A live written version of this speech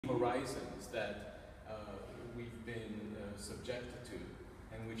horizons that we've been subjected to,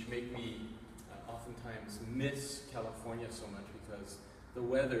 and which make me oftentimes miss California so much, because the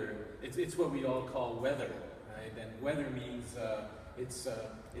weather, it's what we all call weather, right? And weather means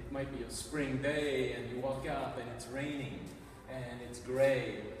it might be a spring day and you walk up and it's raining and it's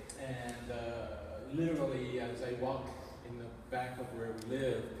gray, and literally as I walk in the back of where we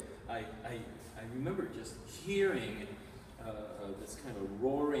live, I remember just hearing this kind of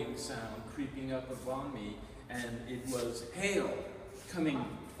roaring sound creeping up upon me, and it was hail coming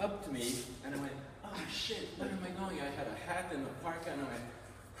up to me, and I went, oh shit, where am I going? I had a hat and a parka, and I went,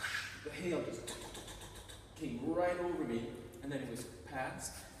 the hail just came right over me, and then it was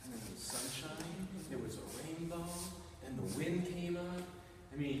past, and then there was sunshine, there was a rainbow, and the wind came up.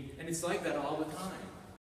 I mean, and it's like that all the time.